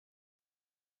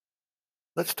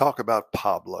Let's talk about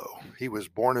Pablo. He was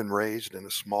born and raised in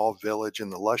a small village in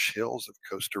the lush hills of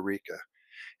Costa Rica.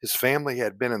 His family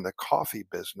had been in the coffee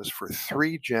business for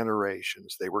 3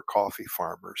 generations. They were coffee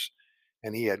farmers,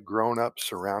 and he had grown up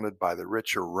surrounded by the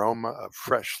rich aroma of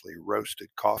freshly roasted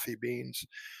coffee beans.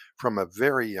 From a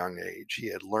very young age, he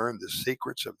had learned the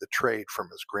secrets of the trade from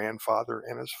his grandfather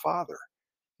and his father.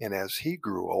 And as he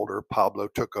grew older, Pablo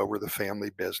took over the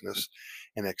family business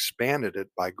and expanded it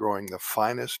by growing the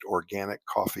finest organic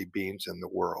coffee beans in the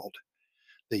world.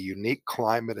 The unique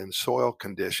climate and soil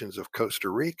conditions of Costa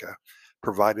Rica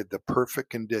provided the perfect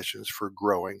conditions for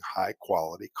growing high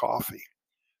quality coffee.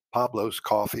 Pablo's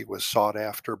coffee was sought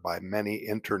after by many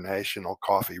international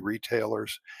coffee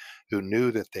retailers who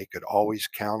knew that they could always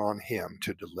count on him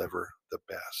to deliver the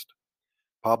best.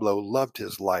 Pablo loved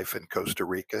his life in Costa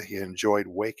Rica. He enjoyed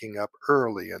waking up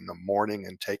early in the morning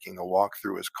and taking a walk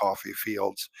through his coffee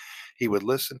fields. He would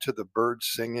listen to the birds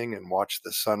singing and watch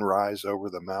the sun rise over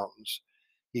the mountains.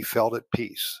 He felt at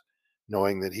peace,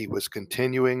 knowing that he was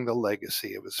continuing the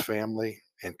legacy of his family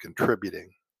and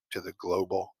contributing to the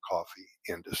global coffee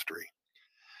industry.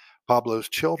 Pablo's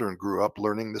children grew up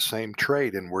learning the same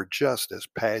trade and were just as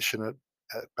passionate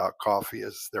about coffee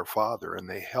as their father, and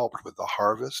they helped with the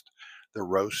harvest, the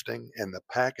roasting, and the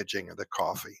packaging of the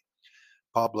coffee.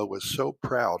 Pablo was so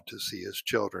proud to see his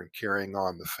children carrying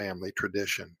on the family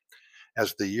tradition.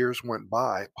 As the years went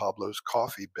by, Pablo's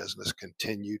coffee business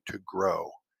continued to grow.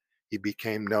 He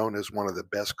became known as one of the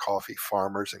best coffee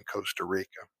farmers in Costa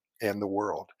Rica and the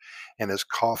world, and his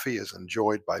coffee is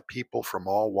enjoyed by people from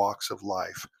all walks of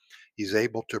life. He's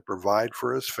able to provide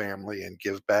for his family and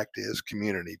give back to his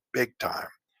community big time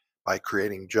by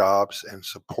creating jobs and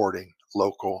supporting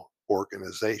local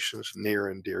organizations near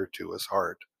and dear to his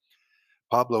heart.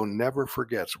 Pablo never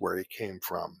forgets where he came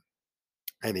from,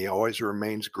 and he always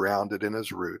remains grounded in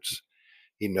his roots.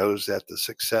 He knows that the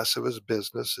success of his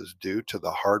business is due to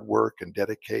the hard work and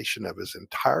dedication of his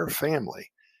entire family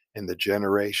and the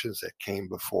generations that came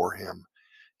before him.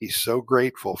 He's so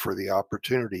grateful for the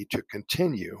opportunity to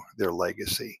continue their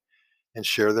legacy and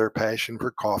share their passion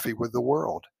for coffee with the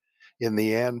world. In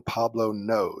the end, Pablo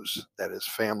knows that his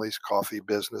family's coffee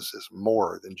business is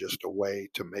more than just a way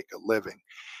to make a living.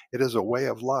 It is a way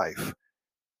of life,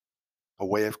 a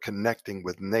way of connecting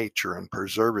with nature and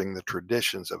preserving the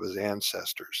traditions of his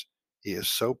ancestors. He is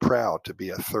so proud to be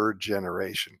a third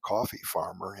generation coffee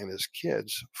farmer and his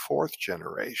kids' fourth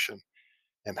generation,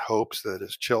 and hopes that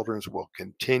his children will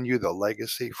continue the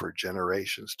legacy for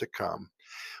generations to come.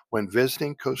 When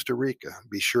visiting Costa Rica,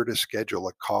 be sure to schedule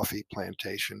a coffee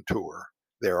plantation tour.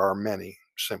 There are many.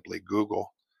 Simply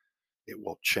Google. It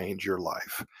will change your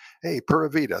life. Hey, Pura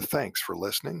Vida, thanks for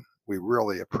listening. We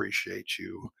really appreciate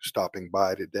you stopping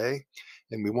by today.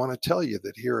 And we want to tell you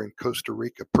that here in Costa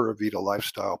Rica Pura Vida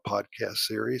Lifestyle Podcast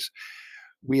Series,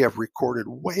 we have recorded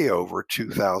way over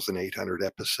 2,800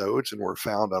 episodes, and we're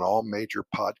found on all major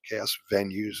podcast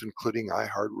venues, including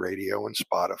iHeartRadio and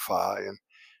Spotify and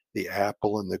the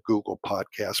Apple and the Google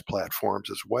podcast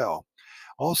platforms as well.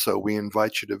 Also, we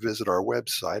invite you to visit our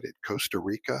website at Costa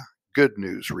Rica Good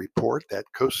News Report, that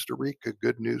Costa Rica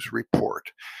Good News Report.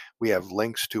 We have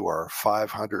links to our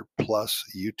 500 plus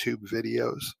YouTube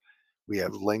videos. We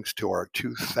have links to our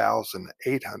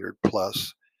 2,800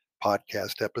 plus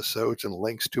podcast episodes and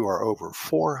links to our over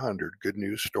 400 good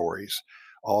news stories,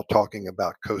 all talking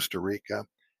about Costa Rica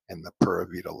and the Pura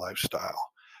Vida lifestyle.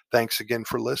 Thanks again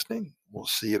for listening. We'll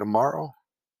see you tomorrow.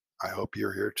 I hope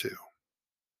you're here too.